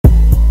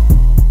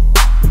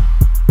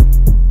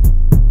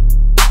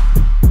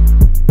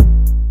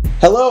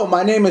Hello,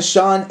 my name is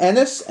Sean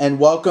Ennis, and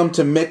welcome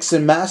to Mix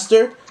and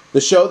Master,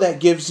 the show that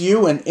gives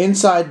you an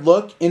inside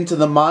look into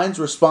the minds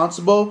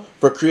responsible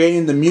for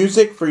creating the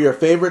music for your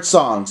favorite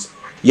songs.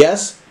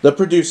 Yes, the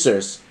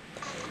producers.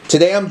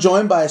 Today I'm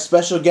joined by a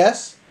special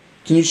guest.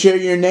 Can you share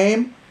your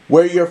name,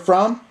 where you're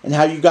from, and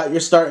how you got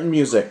your start in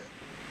music?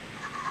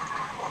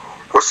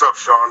 What's up,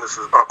 Sean? This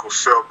is Uncle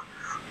Silk.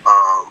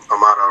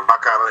 I'm out of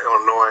Rock Island,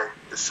 Illinois.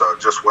 It's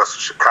just west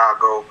of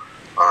Chicago.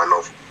 I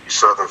know you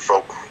Southern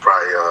folk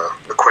probably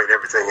equate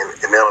everything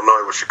in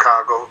Illinois with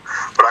Chicago,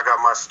 but I got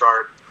my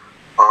start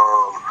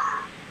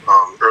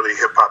early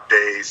hip hop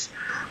days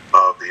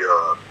of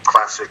the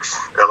classics,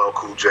 LL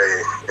Cool J,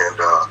 and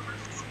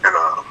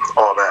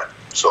all that.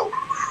 So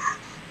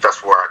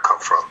that's where I come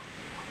from.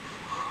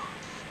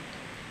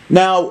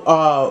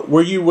 Now,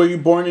 were you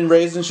born and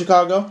raised in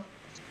Chicago?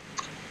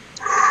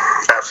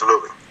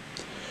 Absolutely.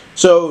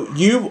 So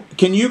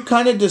can you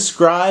kind of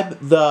describe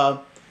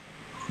the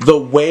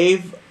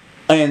wave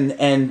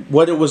and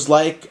what it was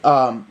like,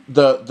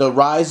 the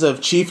rise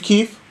of Chief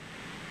Keef?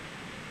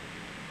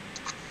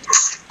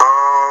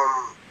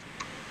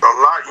 A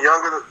lot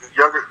younger.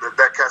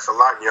 That cat's a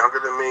lot younger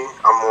than me.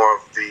 I'm more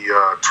of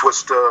the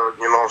Twister,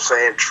 you know what I'm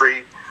saying,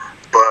 tree.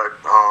 But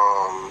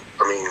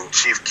I mean,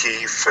 Chief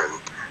Keef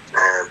and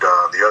the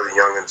other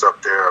youngins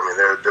up there. I mean,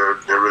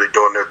 they're really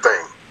doing their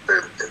thing.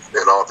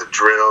 And all the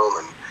drill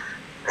and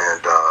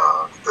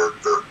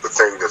the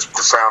thing the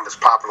sound that's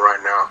popping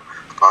right now.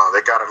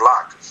 They got it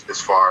locked as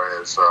far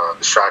as the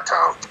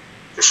Chi-Town,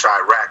 the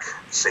Chirac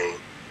scene.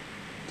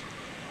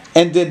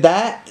 And did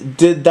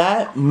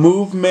that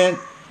movement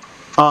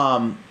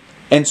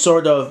and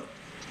sort of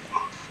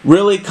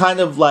really kind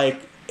of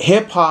like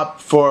hip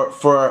hop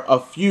for a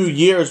few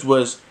years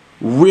was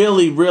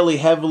really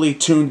heavily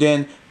tuned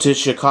in to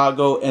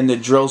Chicago and the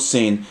drill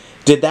scene.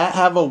 Did that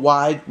have a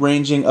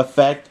wide-ranging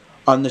effect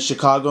on the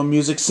Chicago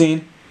music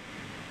scene?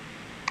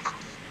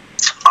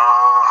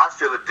 I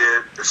feel it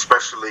did,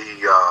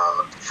 especially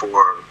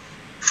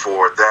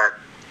for that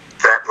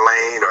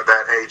lane or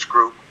that age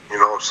group. You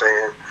know what I'm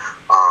saying?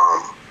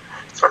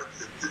 So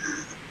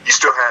you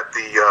still had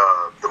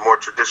the more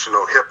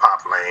traditional hip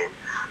hop lane,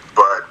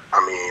 but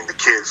I mean the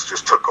kids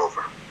just took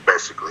over,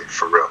 basically,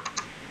 for real.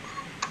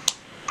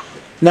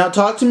 Now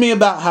talk to me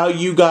about how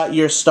you got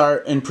your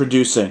start in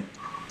producing.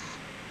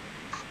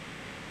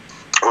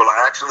 Well,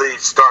 I actually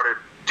started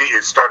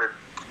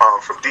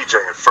from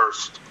DJing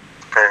first,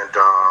 and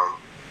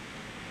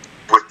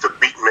with the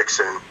beat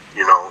mixing,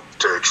 you know,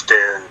 to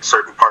extend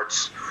certain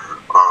parts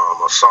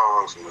of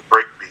songs and the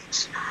break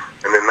beats,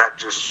 and then that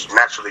just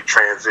naturally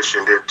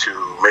transitioned into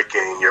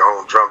making your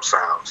own drum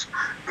sounds,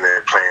 and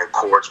then playing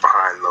chords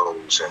behind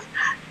those, and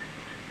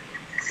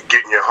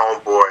getting your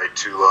homeboy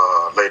to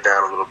lay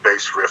down a little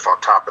bass riff on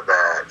top of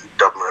that, and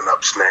doubling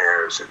up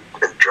snares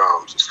and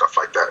drums and stuff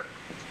like that.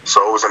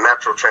 So it was a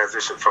natural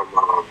transition from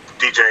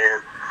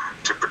DJing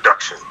to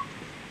production.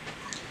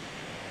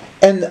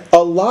 And a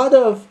lot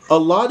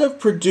of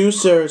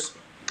producers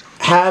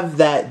have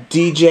that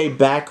DJ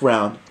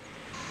background.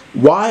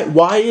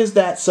 Why is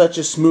that such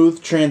a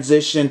smooth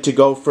transition to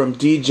go from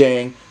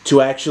DJing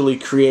to actually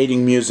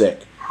creating music?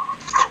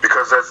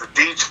 Because as a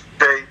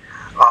DJ,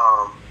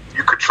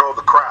 you control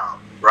the crowd,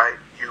 right?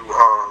 You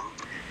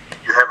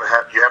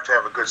have to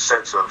have a good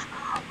sense of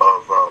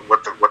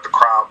what the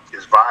crowd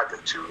is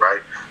vibing to,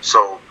 right?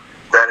 So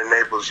that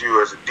enables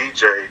you as a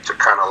DJ to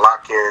kind of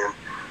lock in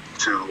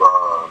to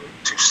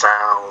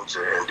sounds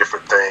and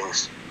different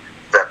things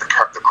that the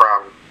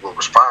crowd will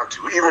respond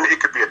to. Even it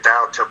could be a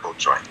down tempo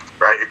joint,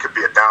 right? It could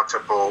be a down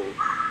tempo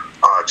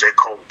J.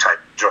 Cole type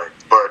joint,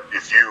 but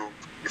if you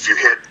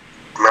hit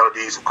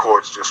melodies and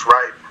chords just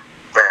right,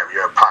 bam,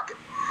 you're in pocket,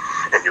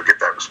 and you'll get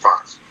that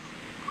response.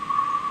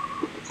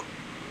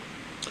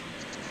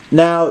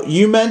 Now,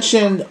 you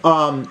mentioned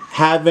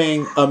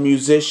having a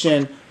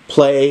musician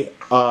play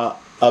a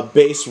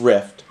bass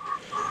riff.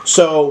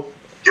 So,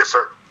 yes,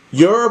 sir.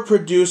 You're a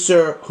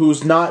producer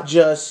who's not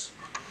just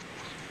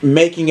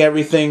making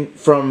everything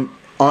from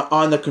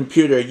on the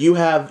computer. You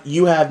have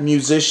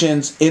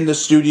musicians in the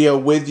studio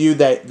with you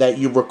that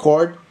you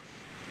record?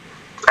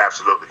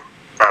 Absolutely.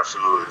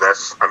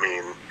 That's, I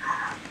mean,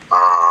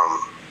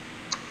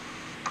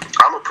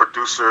 I'm a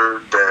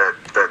producer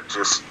that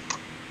just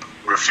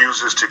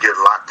refuses to get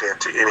locked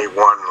into any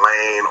one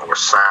lane or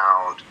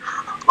sound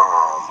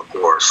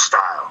or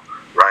style,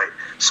 right?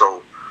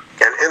 So,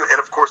 and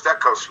of course that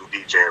comes from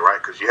DJing, right?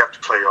 Because you have to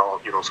play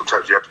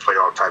sometimes you have to play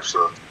all types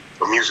of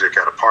music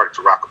at a party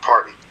to rock a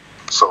party.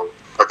 So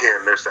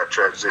again, there's that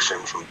transition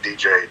from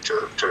DJ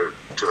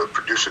to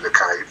producer that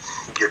kind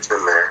of gets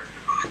in there.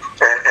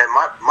 And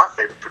my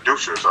favorite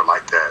producers are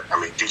like that. I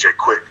mean, DJ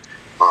Quick,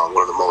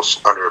 one of the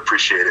most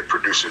underappreciated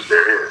producers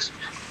there is.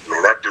 I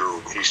mean, that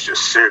dude, he's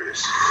just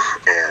serious,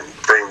 and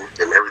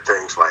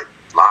everything's like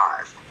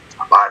live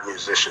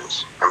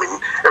musicians. I mean,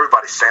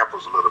 everybody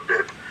samples a little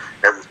bit,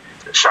 and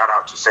shout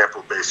out to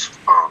sample-based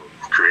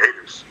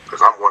creators,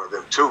 because I'm one of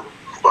them too.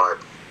 But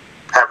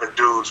having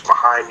dudes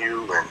behind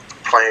you and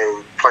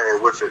playing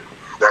with it,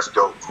 that's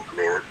dope. I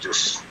mean,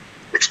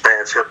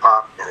 expands hip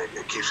hop and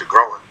it keeps it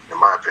growing, in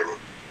my opinion.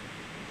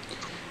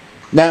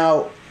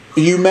 Now,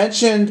 you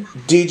mentioned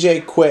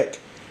DJ Quick.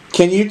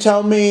 Can you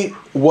tell me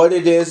what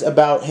it is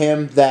about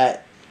him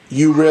that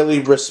you really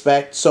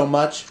respect so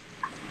much?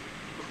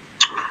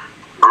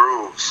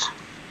 Grooves,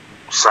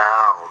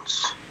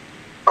 sounds,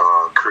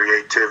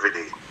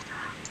 creativity.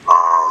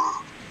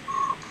 Um,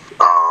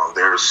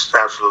 there's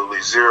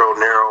absolutely zero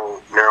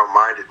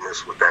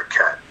narrow-mindedness with that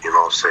cat. You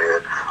know what I'm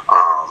saying?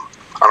 I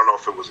don't know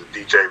if it was a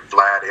DJ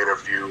Vlad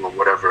interview or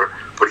whatever,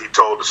 but he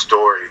told a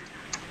story,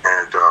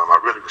 and I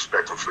really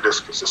respect him for this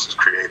because this is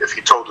creative.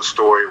 He told a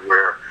story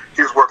where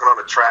he was working on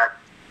a track,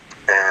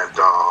 and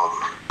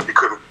he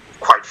couldn't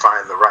quite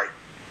find the right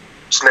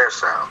snare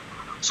sound.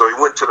 So he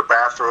went to the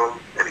bathroom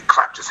and he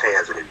clapped his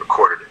hands and he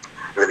recorded it.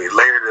 And then he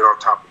layered it on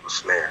top of a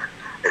snare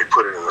and he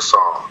put it in the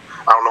song.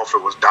 I don't know if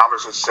it was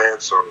Dollars and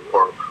Cents or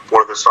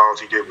one of the songs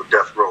he did with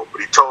Death Row,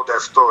 but he told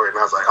that story and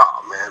I was like,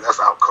 oh man, that's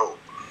out cold.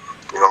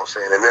 You know what I'm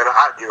saying? And then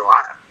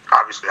I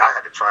obviously I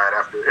had to try it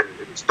after, and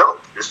it's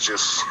dope. It's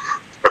just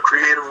a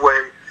creative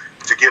way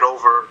to get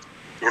over,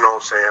 you know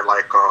what I'm saying,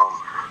 like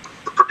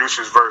the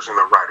producer's version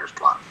of writer's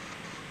block.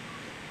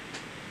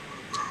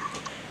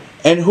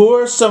 And who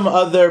are some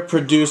other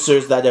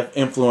producers that have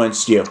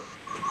influenced you?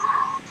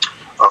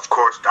 Of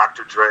course,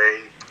 Dr.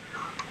 Dre,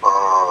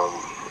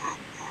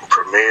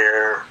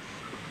 Premier,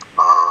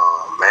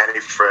 Manny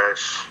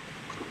Fresh,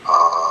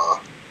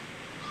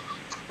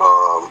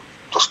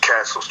 those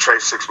cats, those Trey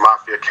 6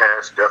 Mafia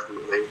cats,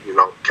 definitely, you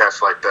know,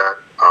 cats like that.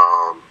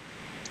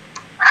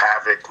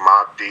 Havoc,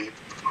 Mobb Deep,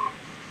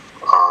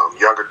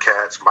 younger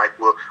cats. Mike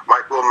Will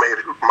made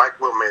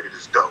it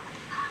is dope.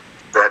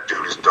 That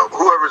dude is dope.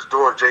 Whoever's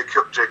doing J.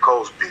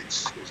 Cole's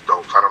beats is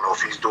dope. I don't know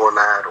if he's doing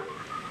that or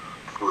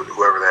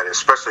whoever that is.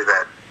 Especially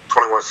that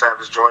 21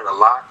 Savage joint a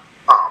lot.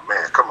 Oh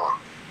man, come on.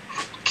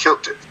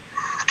 Killed it.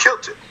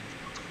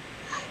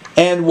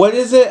 And what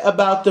is it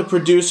about the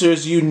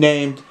producers you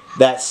named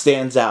that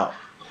stands out?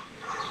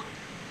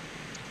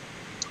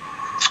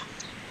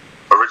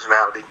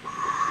 Originality.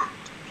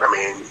 I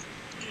mean,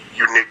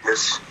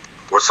 uniqueness.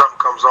 When something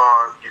comes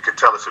on, you can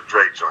tell it's a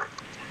Dre joint.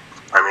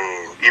 I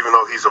mean, even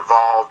though he's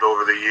evolved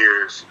over the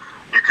years,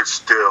 you could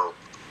still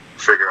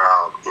figure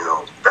out, you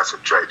know, that's a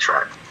Dre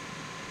track.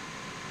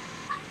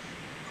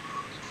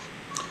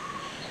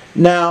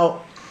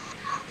 Now,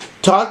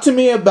 talk to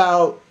me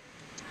about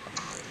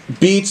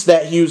beats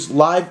that use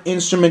live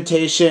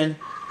instrumentation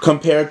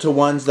compared to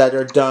ones that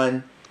are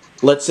done,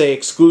 let's say,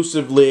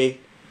 exclusively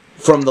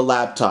from the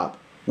laptop.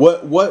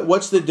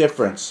 What's the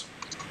difference?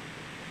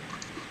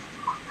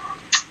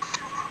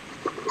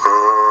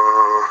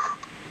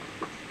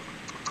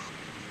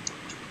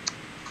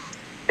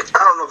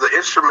 The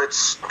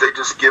instruments, they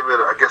just give it,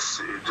 I guess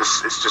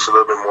it's just a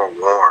little bit more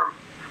warm,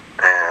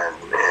 and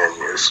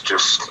it's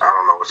just, I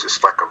don't know, it's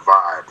just like a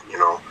vibe, you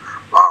know.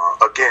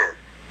 Again,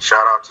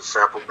 shout out to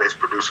sample-based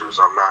producers.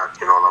 I'm not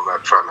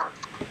trying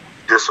to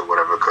diss or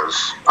whatever,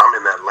 because I'm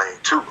in that lane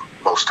too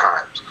most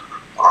times.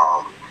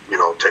 You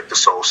know, take the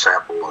soul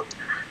sample and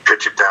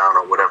pitch it down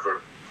or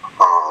whatever.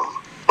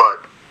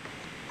 But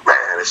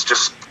man, it's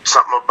just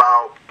something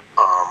about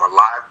a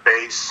live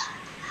bass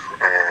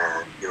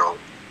and, you know,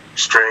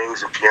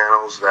 strings and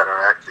pianos that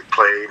are actually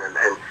played,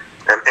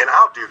 and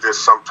I'll do this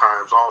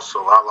sometimes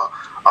also.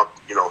 I'll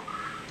you know,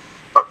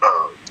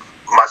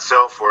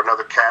 myself or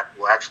another cat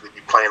will actually be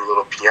playing a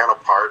little piano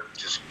part.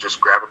 Just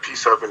grab a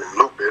piece of it and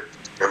loop it,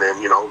 and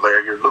then, you know,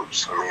 layer your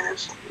loops. I mean,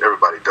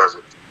 everybody does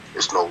it.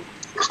 It's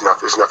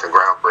nothing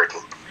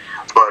groundbreaking,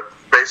 but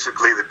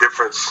basically the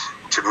difference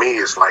to me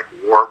is like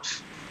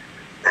warmth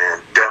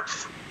and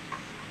depth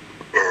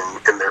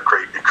in their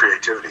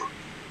creativity.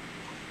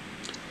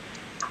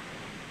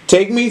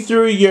 Take me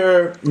through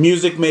your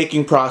music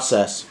making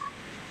process.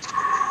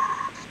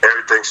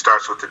 Everything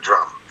starts with the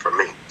drum for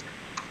me.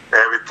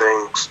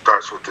 Everything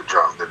starts with the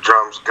drum. The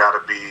drums gotta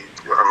be,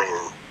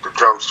 the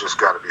drums just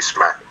gotta be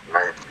smacking,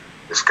 right?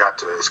 It's got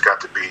to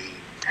be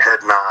head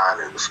nod,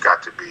 and it's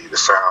got to be the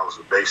sounds,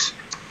 the bass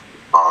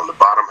on the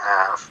bottom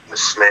half, the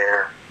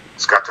snare.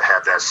 It's got to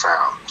have that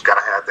sound. It's got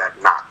to have that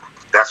knock.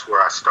 That's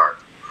where I start.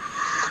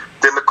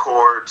 Then the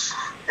chords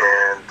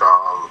and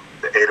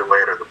the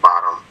 808 or the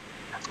bottom,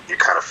 you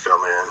kind of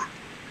fill in,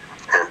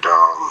 and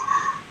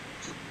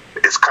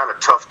it's kind of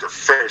tough to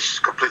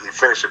completely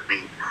finish a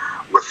beat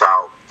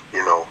without,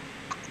 you know,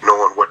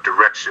 knowing what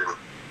direction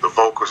the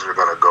vocals are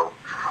going to go.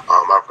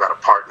 I've got a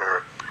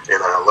partner in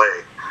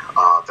LA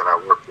that I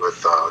work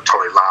with,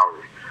 Tony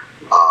Lowry.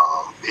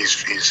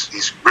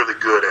 He's really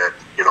good at,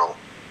 you know,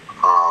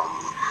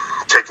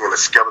 taking the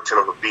skeleton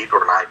of a beat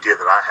or an idea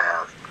that I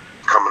have,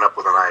 coming up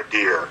with an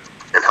idea,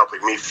 and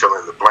helping me fill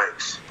in the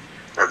blanks.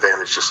 And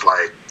then it's just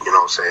like, you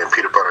know what I'm saying,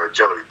 peanut butter and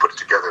jelly, we put it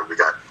together, we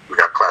got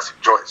classic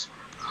joints.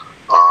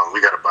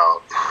 We got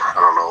about, I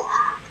don't know,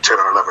 10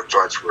 or 11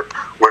 joints. We're in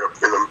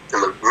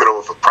the middle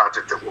of a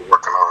project that we're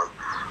working on.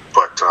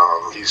 But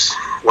he's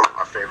one of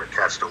my favorite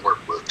cats to work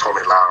with,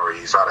 Tony Lowry.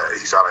 He's out of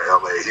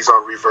LA. He's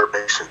on Reverb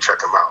Nation.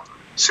 Check him out.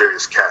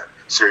 Serious cat,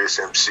 serious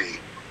MC.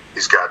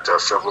 He's got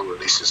several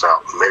releases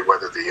out.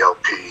 Mayweather the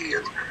LP,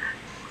 and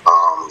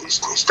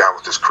he's down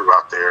with this crew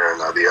out there in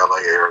the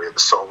LA area, the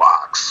Soul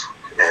Ox,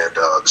 and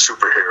the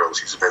Superheroes.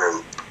 He's been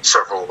in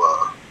several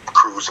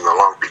crews in the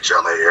Long Beach,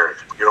 LA area.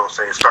 You know what I'm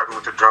saying? Starting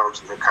with the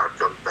drums and then kind of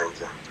filling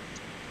things in.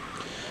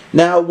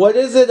 Now, what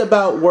is it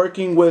about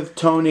working with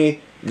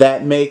Tony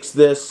that makes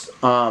this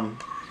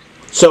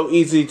so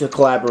easy to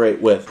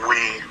collaborate with?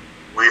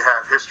 We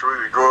have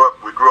history. We grew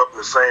up in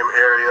the same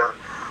area,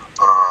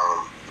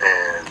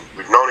 and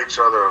we've known each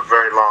other a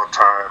very long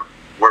time.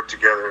 Worked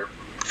together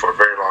for a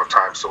very long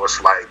time. So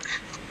it's like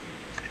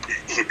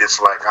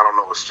I don't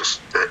know. It's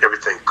just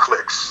everything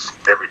clicks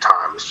every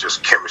time. It's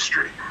just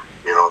chemistry.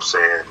 You know what I'm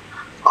saying?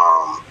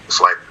 It's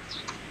like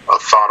a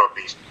thought will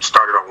be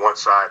started on one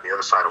side, and the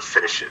other side will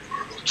finish it.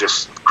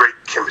 Just great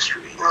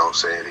chemistry. You know what I'm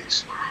saying?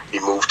 He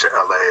moved to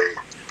LA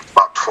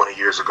about 20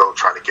 years ago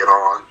trying to get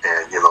on,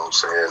 and you know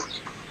what I'm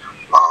saying?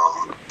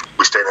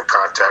 We stayed in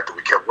contact and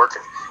we kept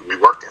working. We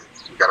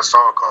got a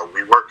song called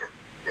We Working,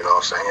 you know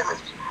what I'm saying? And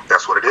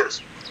that's what it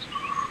is.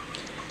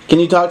 Can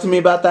you talk to me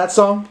about that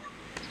song?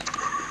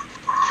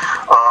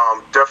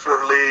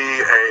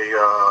 Definitely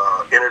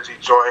a energy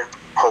joint,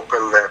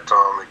 hoping that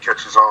it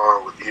catches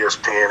on with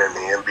ESPN and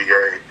the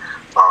NBA.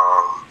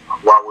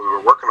 While we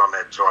were working on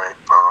that joint,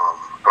 I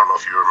don't know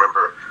if you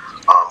remember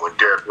when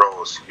Derrick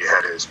Rose, he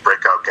had his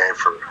breakout game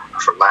for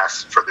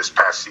this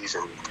past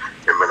season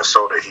in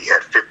Minnesota. He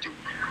had 50,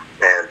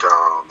 and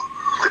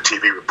the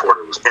TV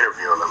reporter was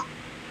interviewing him,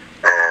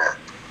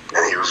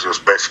 and he was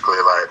just basically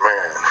like,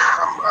 "Man,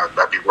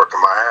 I'd be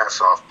working my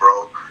ass off,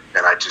 bro."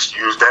 And I just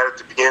used that at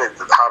the beginning.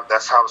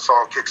 That's how the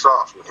song kicks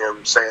off, with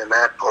him saying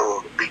that.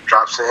 Boom, the beat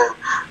drops in,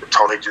 and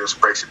Tony just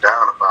breaks it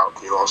down about,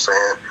 you know what I'm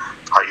saying,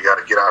 how you got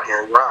to get out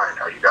here and grind,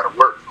 how you got to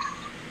work.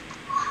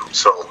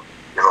 So,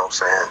 you know what I'm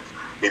saying,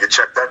 need to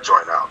check that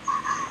joint out.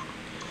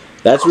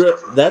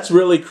 That's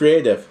really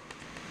creative.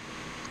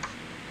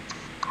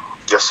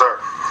 Yes, sir.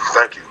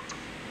 Thank you.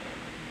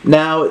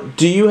 Now,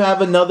 do you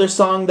have another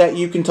song that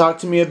you can talk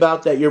to me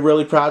about that you're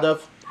really proud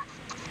of?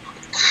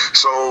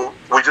 So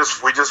we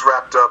just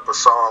wrapped up a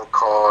song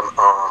called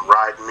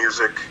Ride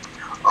Music.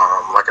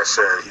 Like I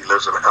said, he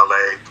lives in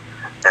LA,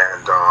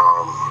 and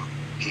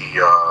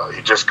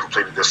he just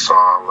completed this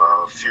song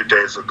a few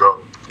days ago.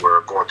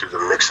 We're going through the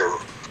mixing,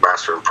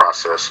 mastering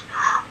process,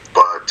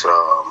 but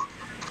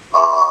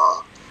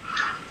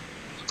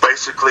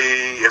basically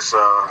it's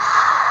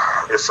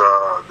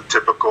the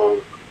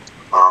typical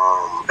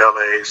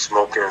LA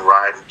smoking,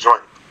 riding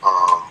joint,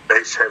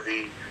 bass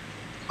heavy,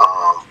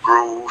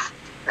 groove.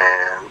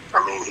 And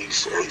I mean,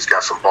 he's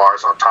got some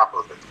bars on top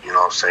of it. You know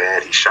what I'm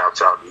saying? He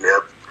shouts out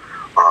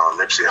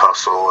Nipsey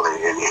Hussle,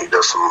 and he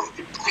does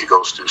he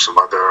goes through some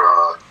other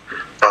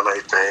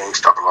LA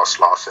things, talking about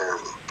Slauson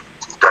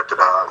and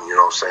da-da-da, and you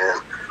know what I'm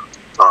saying?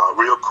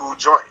 Real cool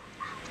joint.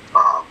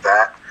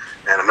 That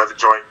and another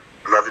joint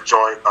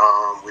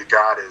we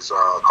got is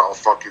called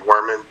Funky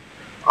Wormin,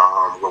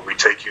 where we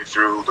take you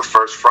through the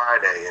first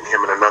Friday, and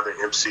him and another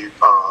MC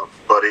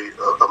buddy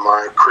of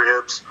mine,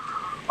 Cribs.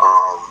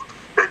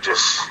 They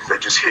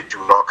just hit you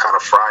with all kind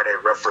of Friday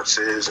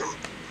references and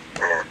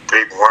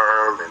Big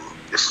Worm, and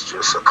this is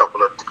just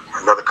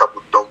another couple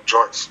of dope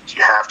joints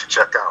you have to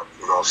check out.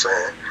 You know what I'm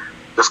saying?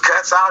 There's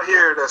cats out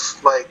here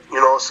that's like, you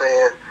know what I'm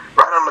saying,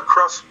 right on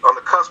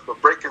the cusp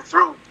of breaking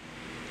through.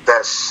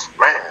 That's,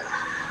 man,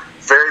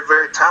 very,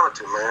 very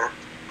talented, man.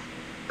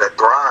 That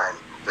grind,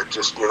 that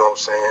just, you know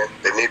what I'm saying,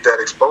 they need that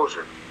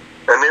exposure.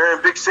 And they're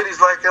in big cities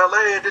like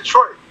LA and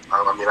Detroit.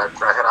 I mean, I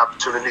had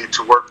opportunity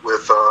to work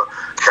with a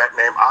cat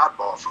named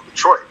Oddball from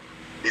Detroit.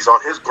 He's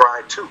on his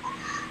grind too.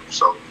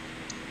 So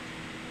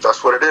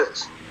that's what it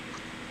is.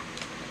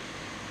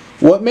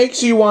 What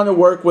makes you want to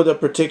work with a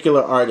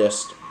particular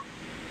artist?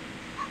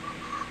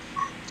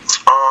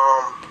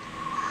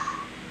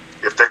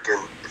 If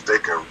they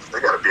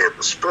got to be able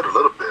to spit a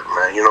little bit,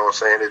 man. You know what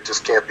I'm saying? It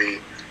just can't be.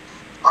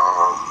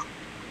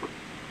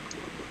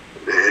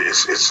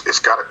 It's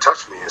got to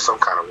touch me in some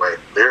kind of way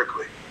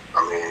lyrically.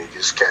 I mean, you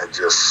just can't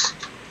just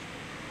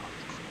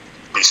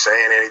be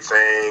saying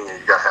anything, and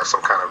you gotta have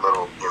some kind of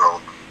little, you know,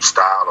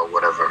 style or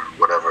whatever.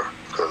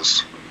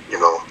 Because, you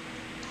know,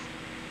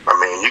 I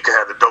mean, you can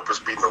have the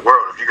dopest beat in the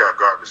world. If you got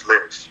garbage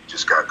lyrics, you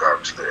just got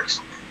garbage lyrics.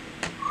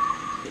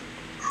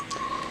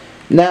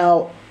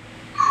 Now,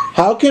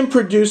 how can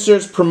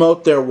producers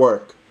promote their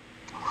work?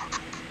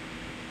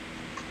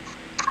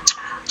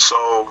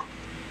 So,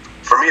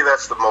 for me,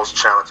 that's the most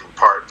challenging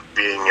part,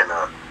 being in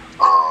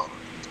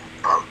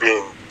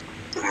being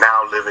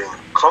now living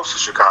close to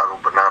Chicago,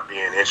 but not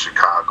being in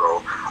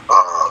Chicago.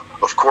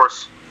 Of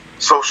course,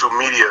 social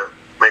media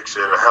makes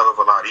it a hell of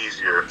a lot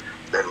easier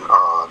than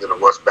it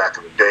was back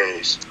in the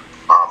days,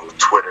 with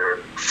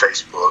Twitter,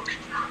 Facebook.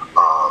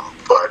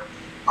 But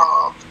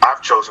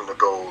I've chosen to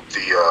go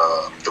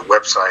the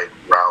website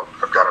route.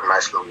 I've got a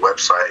nice little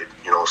website,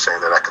 you know what I'm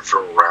saying, that I can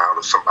throw around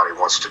if somebody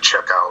wants to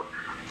check out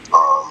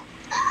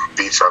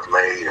beats I've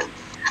made, and,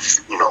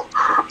 you know,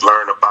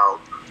 learn about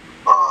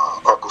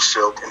Uncle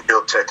Silk and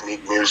Ill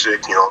Technique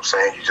music. You know what I'm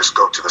saying? You just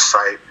go to the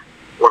site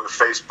or the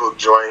Facebook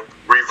joint.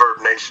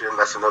 Reverb Nation,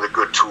 that's another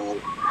good tool.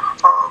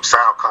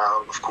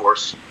 SoundCloud, of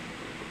course.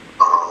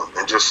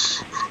 And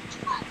just,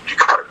 you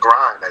gotta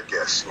grind, I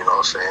guess, you know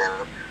what I'm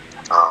saying?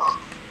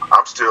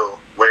 I'm still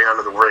way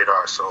under the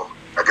radar, so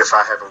I guess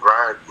I haven't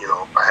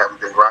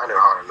been grinding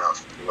hard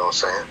enough, you know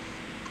what I'm saying?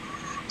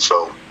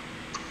 So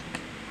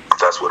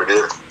that's what it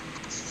is.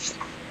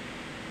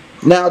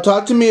 Now,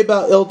 talk to me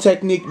about Ill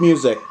Technique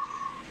Music.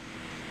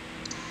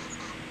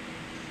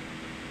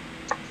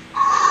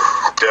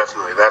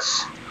 Definitely,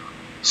 that's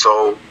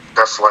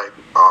like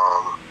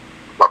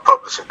my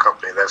publishing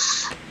company.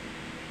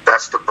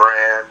 That's the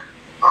brand.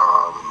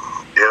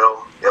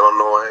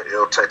 Illinois,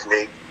 Ill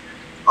Technique.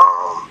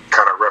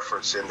 Kind of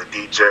referencing the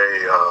DJ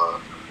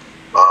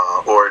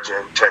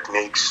origin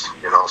techniques.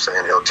 You know what I'm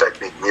saying? Ill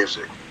Technique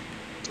Music.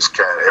 This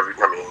cat, you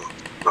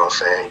know what I'm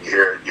saying? You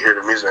hear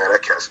the music, man,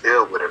 that cat's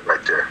ill with it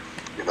right there.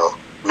 You know,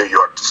 New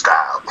York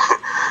style.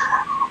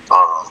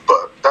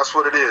 But that's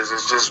what it is.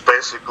 It's just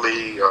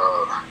basically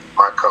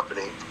my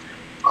company.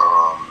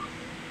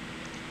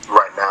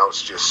 Right now,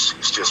 it's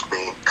just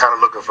me. Kind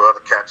of looking for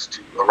other cats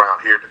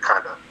around here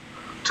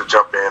to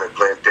jump in and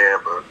blend in.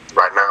 But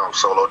right now, I'm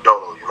solo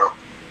dolo. You know.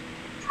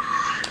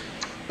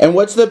 And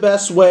what's the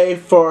best way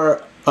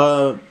for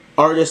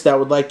artists that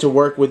would like to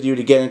work with you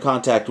to get in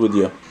contact with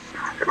you?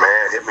 Hey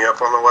man, hit me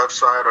up on the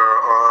website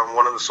or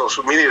one of the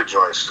social media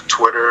joints,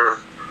 Twitter,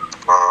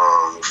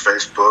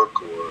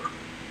 Facebook,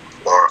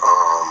 or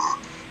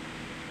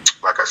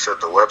like I said,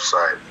 the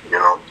website. You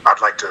know,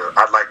 I'd like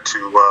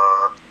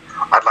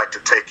to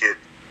take it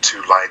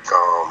to like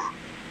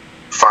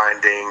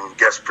finding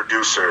guest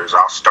producers.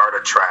 I'll start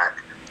a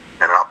track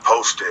and I'll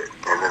post it,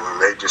 and then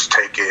they just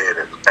take it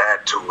and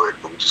add to it,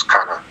 and just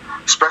kind of,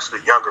 especially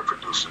younger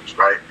producers,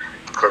 right?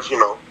 Because you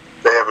know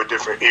they have a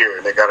different ear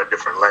and they got a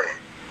different lane,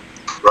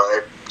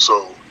 right?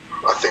 So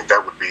I think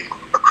that would be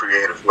a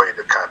creative way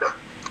to kind of,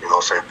 you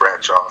know,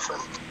 branch off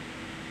and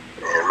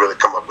really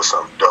come up with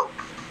something dope.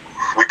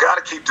 We got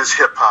to keep this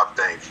hip hop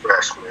thing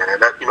fresh, man.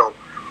 That, you know,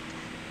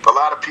 a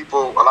lot of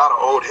people, a lot of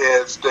old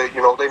heads, they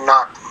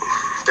knock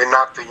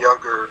the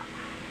younger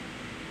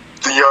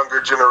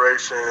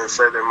generation and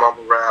say they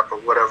mumble rap or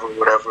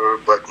whatever.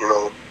 But you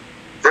know,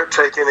 they're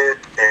taking it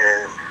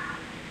and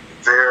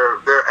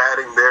they're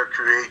adding their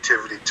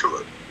creativity to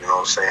it. You know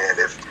what I'm saying?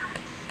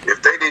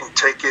 If they didn't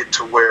take it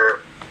to where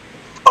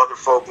other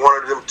folk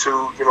wanted them to,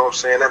 you know what I'm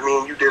saying, that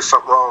means you did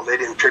something wrong. They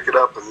didn't pick it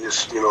up and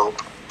just, you know,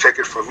 take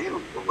it from you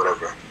or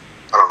whatever.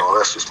 I don't know,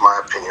 that's just my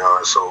opinion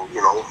on it. So,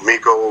 you know,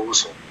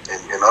 Migos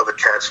and other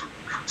cats who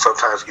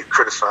sometimes get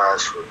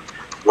criticized for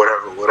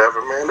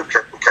whatever, man, them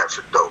cats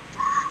are dope.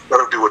 Let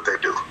them do what they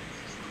do.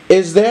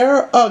 Is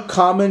there a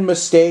common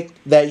mistake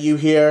that you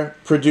hear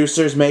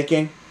producers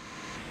making?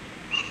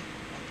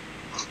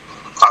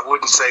 I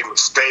wouldn't say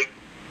mistake,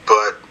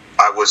 but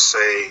I would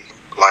say,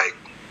 like,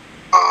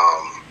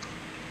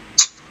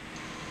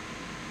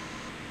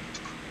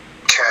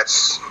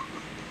 cats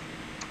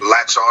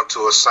latch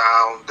onto a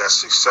sound that's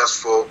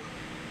successful,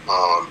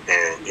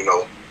 and you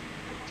know,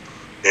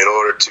 in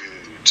order to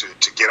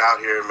get out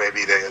here,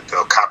 maybe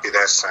they'll copy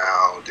that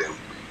sound and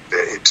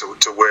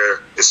to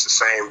where it's the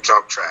same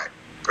jump track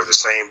or the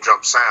same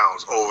jump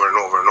sounds over and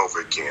over and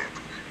over again.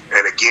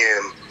 And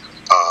again,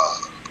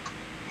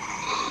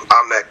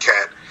 I'm that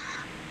cat.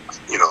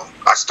 You know,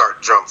 I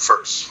start drum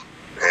first,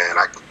 and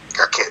I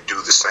can't do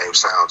the same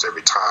sounds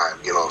every time.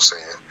 You know what I'm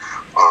saying?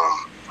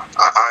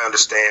 I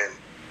understand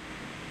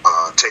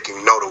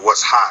taking note of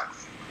what's hot,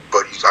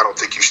 but I don't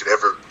think you should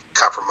ever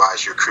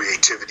compromise your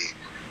creativity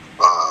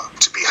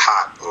to be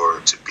hot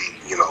or to be,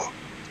 you know,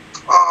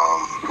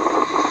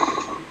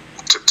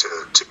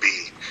 to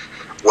be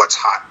what's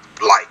hot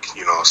like,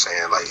 you know what I'm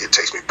saying? Like, it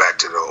takes me back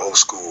to the old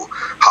school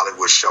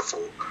Hollywood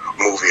Shuffle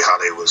movie, how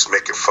they was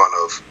making fun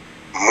of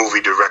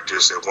movie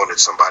directors that wanted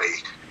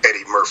somebody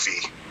Eddie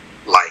Murphy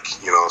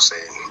like, you know what I'm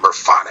saying,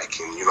 Murphonic,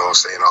 and you know what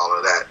I'm saying, all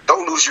of that.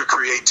 Don't lose your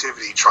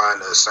creativity trying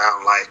to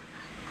sound like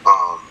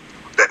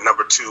that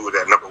number 2 or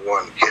that number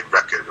 1 hit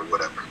record or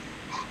whatever.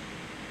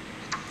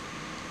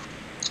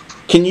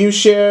 Can you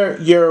share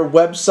your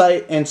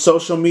website and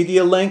social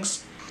media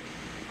links?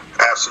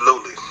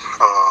 Absolutely.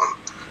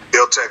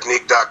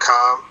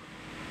 illtechnique.com,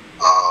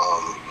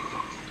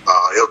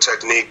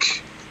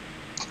 illtechnique,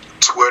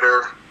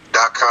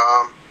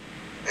 twitter.com,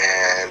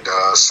 and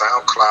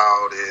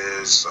SoundCloud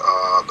is,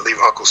 I believe,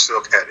 Uncle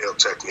Silk at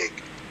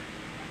illtechnique.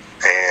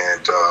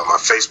 And my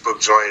Facebook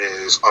joint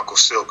is Uncle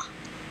Silk.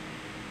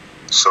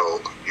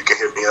 So you can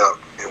hit me up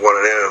in one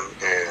of them,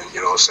 and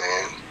you know what I'm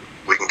saying,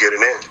 we can get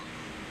it in.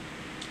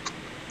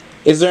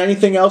 Is there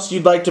anything else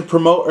you'd like to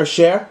promote or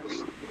share?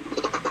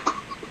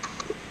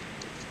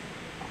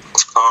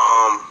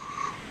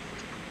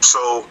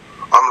 So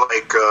I'm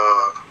like,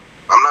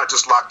 I'm not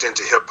just locked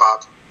into hip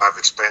hop. I've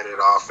expanded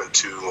off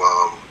into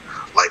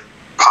like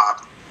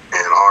pop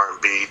and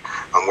R&B.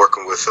 I'm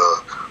working with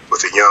a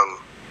young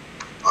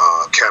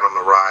cat on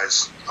the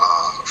rise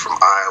from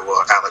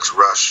Iowa, Alex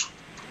Rush.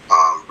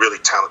 Really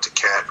talented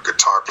cat,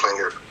 guitar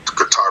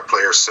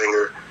player,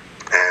 singer,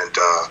 and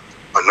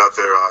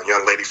another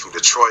young lady from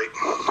Detroit,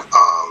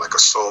 like a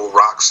soul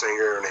rock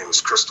singer. Her name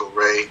is Crystal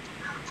Ray.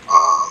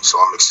 So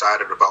I'm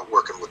excited about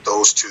working with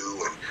those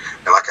two.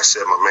 And like I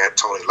said, my man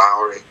Tony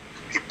Lowry,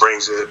 he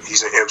brings it.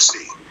 He's an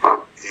MC.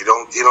 He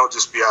don't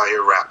just be out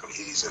here rapping.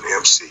 He's an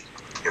MC.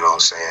 You know what I'm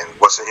saying?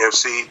 What's an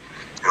MC? You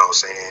know what I'm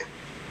saying?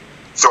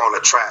 Throwing a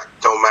track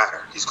don't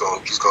matter. He's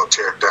gonna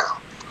tear it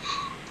down.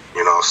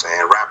 You know what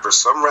I'm saying?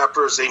 Some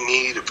rappers, they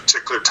need a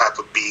particular type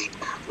of beat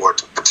or a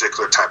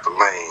particular type of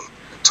lane.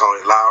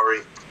 Tony Lowry,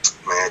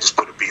 man, just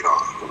put a beat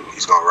on him.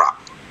 He's gonna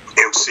rock.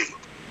 MC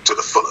to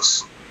the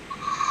fullest.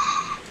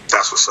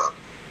 That's what's up.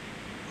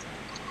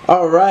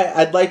 All right,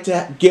 I'd like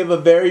to give a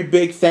very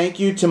big thank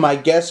you to my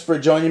guests for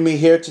joining me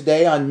here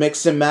today on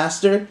Mix and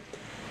Master.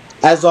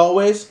 As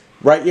always,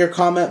 write your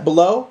comment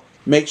below.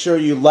 Make sure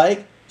you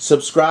like,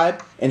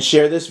 subscribe, and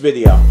share this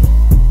video.